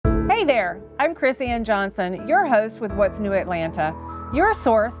Hey there, I'm Chrissy-Ann Johnson, your host with What's New Atlanta, your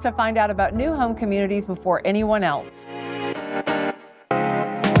source to find out about new home communities before anyone else.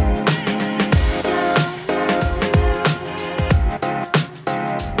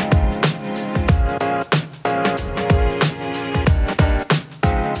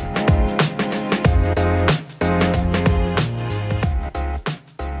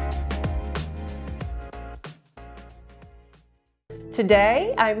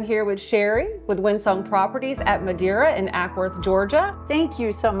 Today, I'm here with Sherry with Windsong Properties at Madeira in Acworth, Georgia. Thank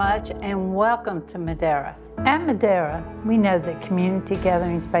you so much and welcome to Madeira. At Madeira, we know that community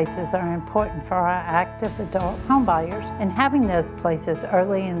gathering spaces are important for our active adult homebuyers, and having those places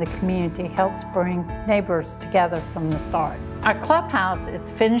early in the community helps bring neighbors together from the start. Our clubhouse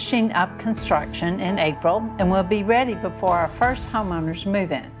is finishing up construction in April and will be ready before our first homeowners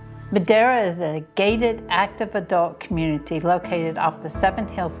move in. Madeira is a gated active adult community located off the Seven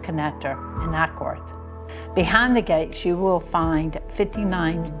Hills Connector in Acworth. Behind the gates, you will find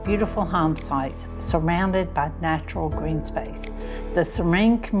 59 beautiful home sites surrounded by natural green space. The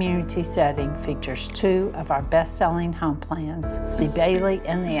serene community setting features two of our best-selling home plans, the Bailey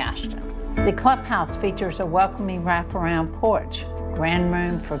and the Ashton. The clubhouse features a welcoming wraparound porch, grand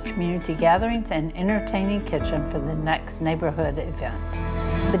room for community gatherings, and entertaining kitchen for the next neighborhood event.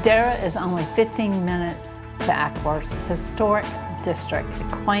 Madeira is only 15 minutes to Acworth's historic district, a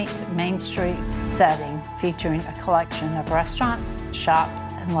quaint Main Street setting featuring a collection of restaurants, shops,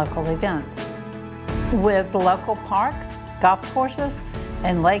 and local events. With local parks, golf courses,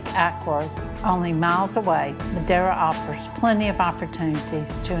 and Lake Acworth only miles away, Madeira offers plenty of opportunities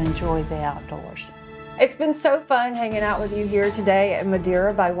to enjoy the outdoors. It's been so fun hanging out with you here today at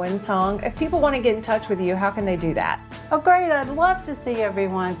Madeira by Windsong. If people want to get in touch with you, how can they do that? Oh great, I'd love to see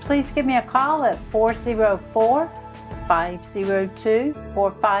everyone. Please give me a call at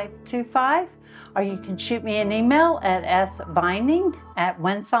 404-502-4525, or you can shoot me an email at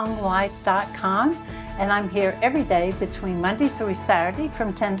sbinding@windsonglife.com, and I'm here every day between Monday through Saturday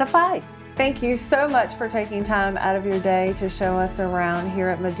from 10 to 5. Thank you so much for taking time out of your day to show us around here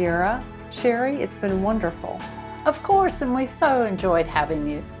at Madeira. Sherry, it's been wonderful. Of course, and we so enjoyed having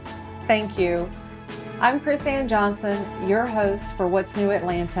you. Thank you. I'm Chrissy-Ann Johnson, your host for What's New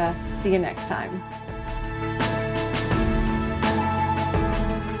Atlanta. See you next time.